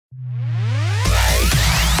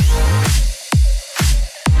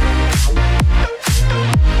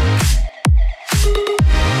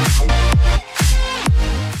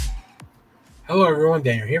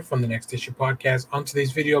everyone, Daniel here from the Next Issue Podcast. On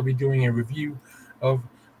today's video, I'll be doing a review of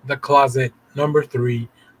The Closet #3.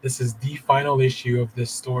 This is the final issue of this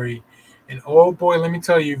story. And oh boy, let me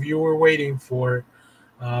tell you, if you were waiting for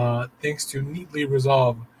things to neatly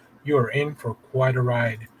resolve, you are in for quite a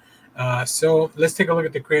ride. So let's take a look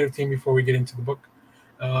at the creative team before we get into the book.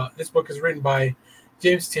 This book is written by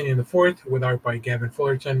James Tynion IV, with art by Gavin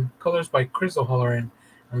Fullerton, colors by Chris O'Halloran,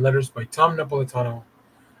 and letters by Tom Napolitano.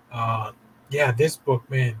 Yeah, this book,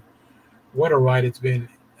 man, what a ride it's been.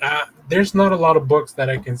 There's not a lot of books that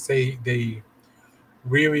I can say they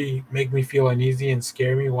really make me feel uneasy and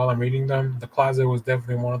scare me while I'm reading them. The Closet was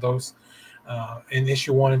definitely one of those in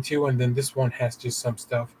issue 1 and 2, and then this one has just some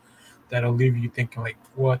stuff that'll leave you thinking, like,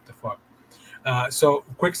 what the fuck? So,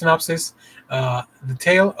 quick synopsis. The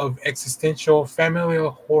tale of existential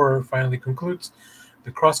familial horror finally concludes.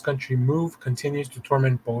 The cross-country move continues to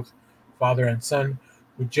torment both father and son,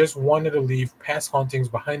 who just wanted to leave past hauntings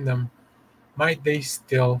behind them. Might they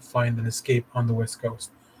still find an escape on the West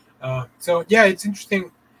Coast? So yeah, it's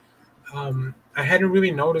interesting. I hadn't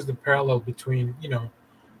really noticed the parallel between,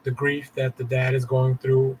 the grief that the dad is going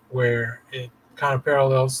through, where it kind of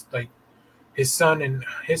parallels like his son and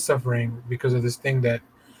his suffering because of this thing that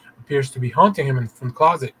appears to be haunting him from the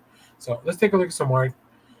closet. So let's take a look at some art,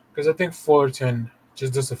 because I think Fullerton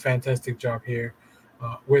just does a fantastic job here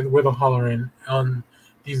with O'Halloran on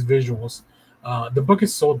these visuals. The book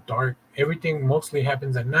is so dark. Everything mostly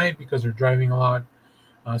happens at night because they're driving a lot.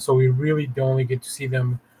 So we really only get to see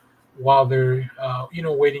them while they're,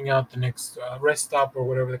 waiting out the next rest stop or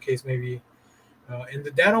whatever the case may be. And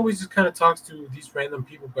the dad always just kind of talks to these random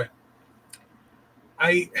people. But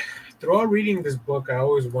throughout reading this book, I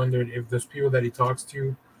always wondered if those people that he talks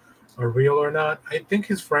to are real or not. I think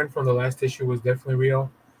his friend from the last issue was definitely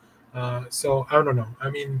real. So I don't know.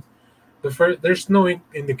 I mean, there's no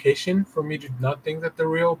indication for me to not think that they're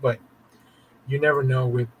real, but you never know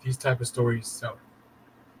with these type of stories. So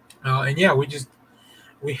and yeah,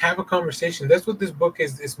 we have a conversation. That's what this book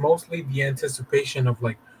is. It's mostly the anticipation of,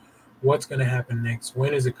 like, what's going to happen next,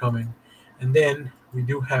 when is it coming. And then we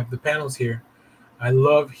do have the panels here. I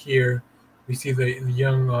love here we see the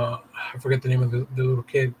young I forget the name of the little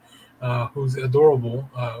kid who's adorable.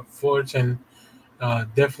 Fullerton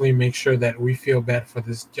definitely makes sure that we feel bad for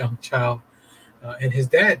this young child and his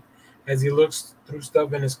dad as he looks through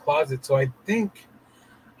stuff in his closet. So I think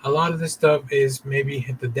a lot of this stuff is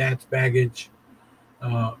maybe the dad's baggage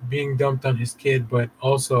being dumped on his kid, but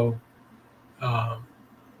also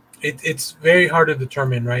it's very hard to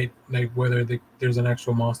determine, right? Like whether there's an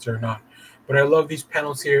actual monster or not. But I love these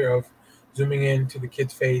panels here of zooming into the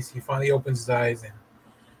kid's face. He finally opens his eyes,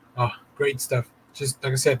 and great stuff. Just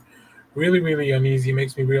like I said, really, really uneasy.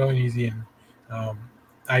 Makes me real uneasy, and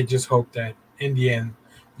I just hope that in the end,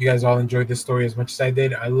 you guys all enjoyed this story as much as I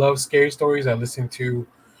did. I love scary stories. I listen to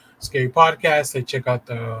scary podcasts. I check out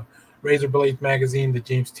the Razor Blade magazine that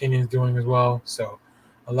James Tynion is doing as well. So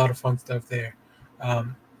a lot of fun stuff there.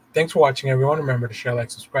 Thanks for watching, everyone. Remember to share,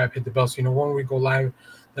 like, subscribe, hit the bell so you know when we go live.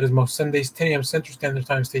 That is most Sundays, 10 a.m. Central Standard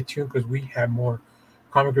Time. Stay tuned because we have more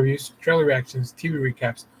comic reviews, trailer reactions, TV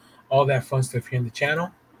recaps, all that fun stuff here in the channel.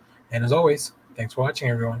 And as always, thanks for watching,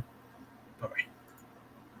 everyone.